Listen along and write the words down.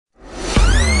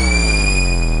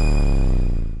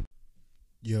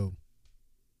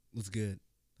What's good?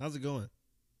 How's it going?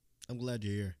 I'm glad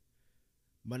you're here.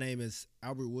 My name is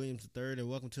Albert Williams III, and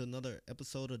welcome to another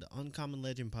episode of the Uncommon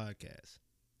Legend Podcast.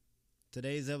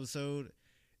 Today's episode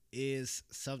is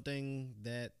something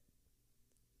that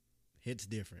hits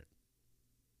different.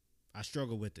 I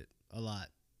struggle with it a lot.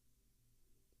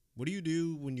 What do you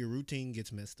do when your routine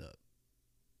gets messed up?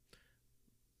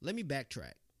 Let me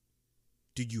backtrack.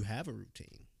 Do you have a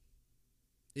routine?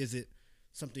 Is it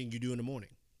something you do in the morning?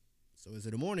 So is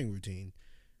it a morning routine?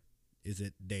 Is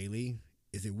it daily?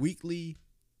 Is it weekly?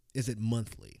 Is it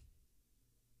monthly?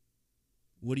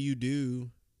 What do you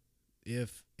do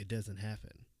if it doesn't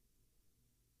happen?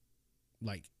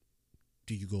 Like,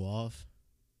 do you go off?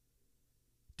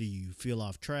 Do you feel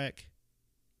off track?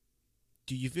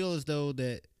 Do you feel as though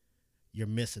that you're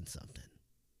missing something?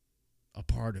 A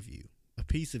part of you, a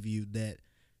piece of you that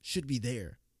should be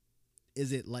there.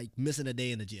 Is it like missing a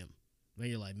day in the gym?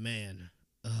 When you're like, man,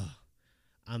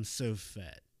 I'm so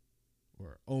fat.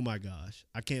 Or, oh my gosh,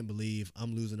 I can't believe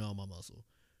I'm losing all my muscle.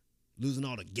 Losing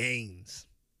all the gains.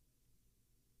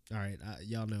 All right,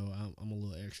 y'all know I'm a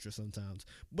little extra sometimes.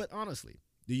 But honestly,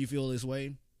 do you feel this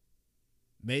way?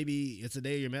 Maybe it's a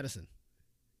day of your medicine.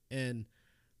 And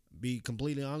be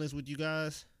completely honest with you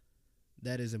guys,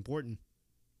 that is important.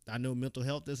 I know mental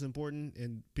health is important,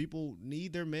 and people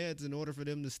need their meds in order for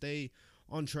them to stay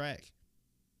on track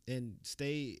and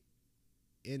stay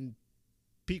in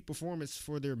peak performance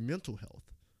for their mental health.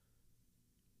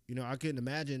 You know, I couldn't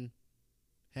imagine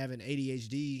having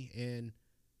ADHD and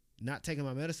not taking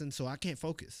my medicine, so I can't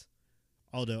focus.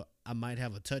 Although I might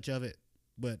have a touch of it,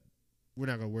 but we're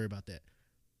not going to worry about that.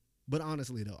 But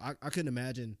honestly, though, I couldn't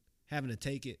imagine having to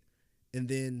take it and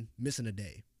then missing a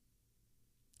day.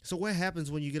 So what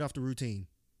happens when you get off the routine?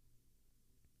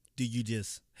 Do you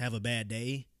just have a bad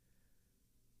day?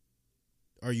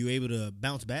 Are you able to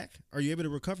bounce back? Are you able to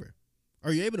recover?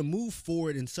 Are you able to move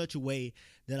forward in such a way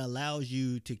that allows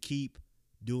you to keep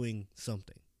doing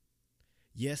something?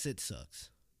 Yes, it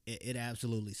sucks. It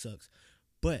absolutely sucks.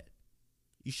 But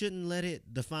you shouldn't let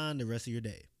it define the rest of your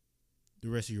day,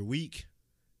 the rest of your week,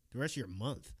 the rest of your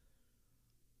month,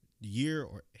 the year,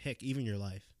 or heck, even your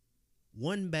life.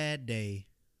 One bad day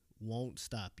won't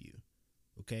stop you,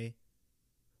 okay?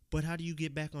 But how do you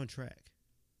get back on track?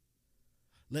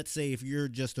 Let's say if you're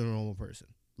just a normal person,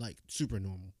 like super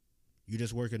normal. You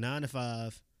just work a 9 to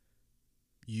 5.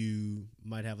 You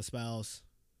might have a spouse,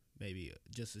 maybe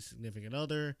just a significant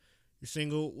other. You're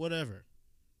single, whatever.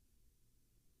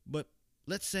 But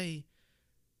let's say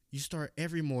you start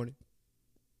every morning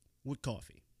with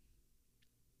coffee.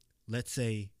 Let's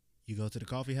say you go to the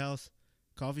coffee house,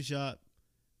 coffee shop,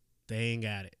 they ain't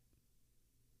got it.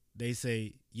 They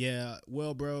say, yeah,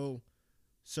 well, bro,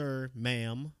 sir,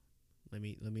 ma'am, let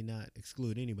me not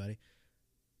exclude anybody.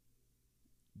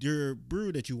 Your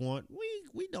brew that you want,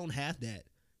 we don't have that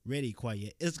ready quite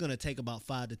yet. It's going to take about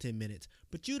 5 to 10 minutes,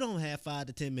 but you don't have 5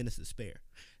 to 10 minutes to spare.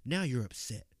 Now you're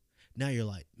upset. Now you're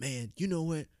like, man, you know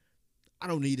what? I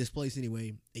don't need this place anyway.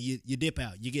 And you dip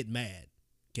out. You get mad,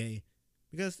 okay?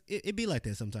 Because it be like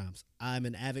that sometimes. I'm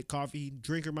an avid coffee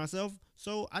drinker myself,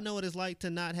 so I know what it's like to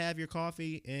not have your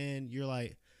coffee, and you're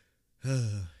like,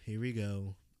 here we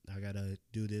go. I got to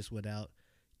do this without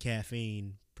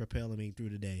caffeine propelling me through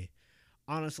the day.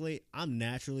 Honestly, I'm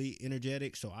naturally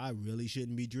energetic, so I really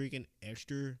shouldn't be drinking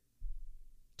extra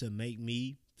to make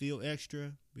me feel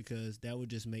extra, because that would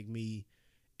just make me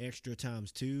extra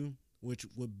times 2, which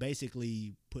would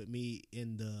basically put me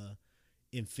in the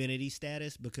infinity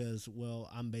status, because, well,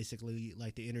 I'm basically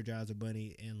like the Energizer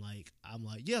Bunny, and like I'm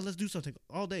like, yeah, let's do something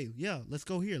all day. Yeah, let's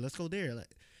go here, let's go there.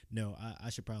 Like, no,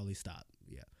 I should probably stop.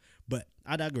 Yeah, but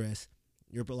I digress.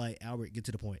 You're like, Albert, get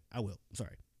to the point. I will. I'm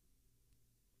sorry.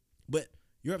 But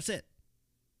you're upset.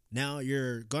 Now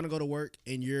you're going to go to work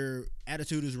and your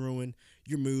attitude is ruined.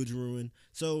 Your mood's ruined.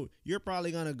 So you're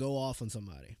probably going to go off on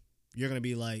somebody. You're going to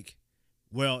be like,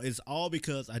 well, it's all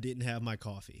because I didn't have my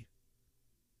coffee.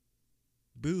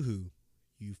 Boo-hoo,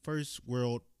 you first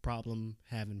world problem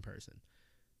having person.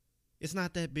 It's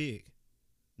not that big.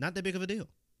 Not that big of a deal.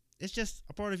 It's just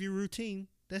a part of your routine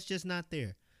that's just not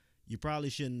there. You probably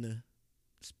shouldn't have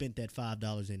spent that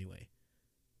 $5 anyway.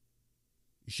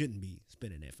 You shouldn't be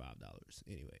spending that $5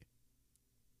 anyway.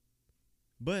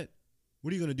 But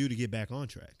what are you going to do to get back on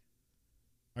track?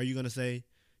 Are you going to say,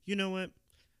 you know what?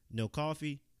 No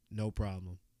coffee, no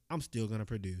problem. I'm still going to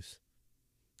produce.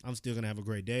 I'm still going to have a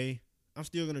great day. I'm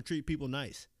still going to treat people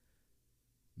nice.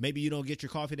 Maybe you don't get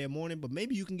your coffee that morning, but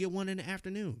maybe you can get one in the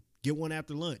afternoon. Get one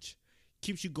after lunch.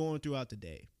 Keeps you going throughout the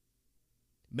day.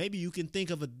 Maybe you can think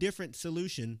of a different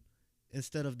solution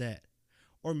instead of that.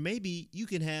 Or maybe you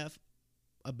can have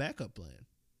a backup plan.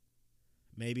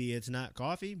 Maybe it's not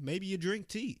coffee. Maybe you drink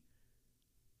tea.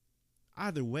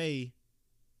 Either way,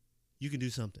 you can do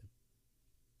something.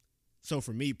 So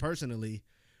for me personally,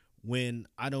 when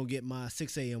I don't get my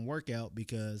 6 a.m. workout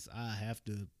because I have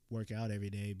to work out every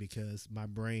day because my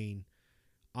brain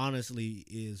honestly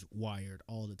is wired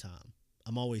all the time.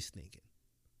 I'm always thinking.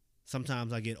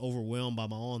 Sometimes I get overwhelmed by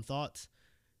my own thoughts,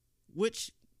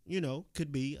 which,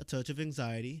 could be a touch of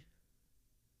anxiety.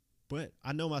 But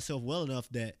I know myself well enough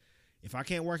that if I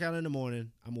can't work out in the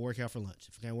morning, I'm going to work out for lunch.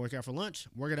 If I can't work out for lunch,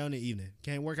 work it out in the evening.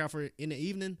 Can't work out in the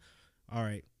evening? All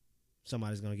right,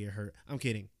 somebody's going to get hurt. I'm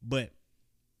kidding. But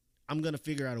I'm going to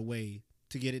figure out a way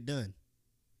to get it done.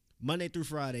 Monday through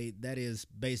Friday, that is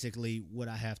basically what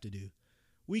I have to do.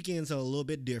 Weekends are a little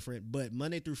bit different, but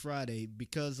Monday through Friday,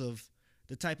 because of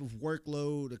the type of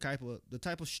workload, the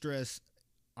type of stress,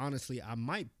 honestly, I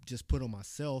might just put on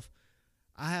myself,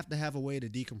 I have to have a way to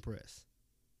decompress.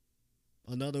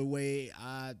 Another way,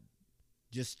 I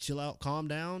just chill out, calm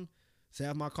down,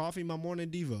 have my coffee, my morning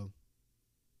Devo.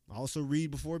 I also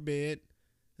read before bed,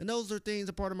 and those are things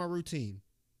a part of my routine.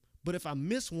 But if I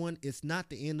miss one, it's not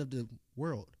the end of the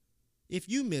world. If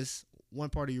you miss one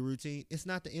part of your routine, it's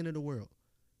not the end of the world.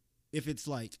 If it's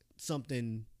like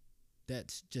something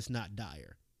that's just not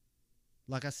dire.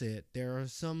 Like I said, there are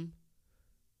some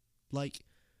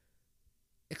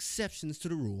exceptions to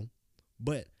the rule,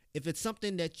 but if it's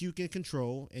something that you can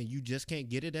control and you just can't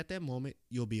get it at that moment,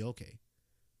 you'll be okay.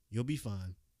 You'll be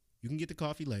fine. You can get the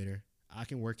coffee later. I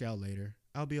can work out later.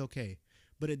 I'll be okay.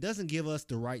 But it doesn't give us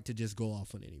the right to just go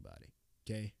off on anybody,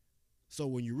 okay? So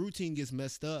when your routine gets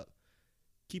messed up,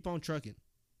 keep on trucking.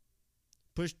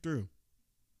 Push through.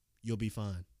 You'll be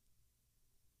fine.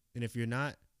 And if you're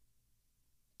not,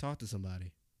 talk to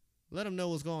somebody. Let them know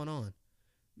what's going on.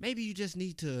 Maybe you just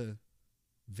need to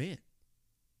vent.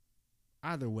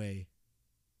 Either way,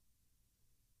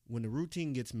 when the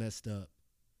routine gets messed up,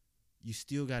 you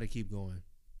still got to keep going.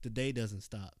 The day doesn't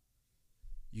stop.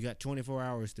 You got 24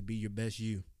 hours to be your best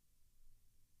you.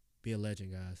 Be a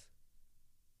legend, guys.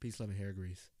 Peace, love, and hair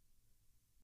grease.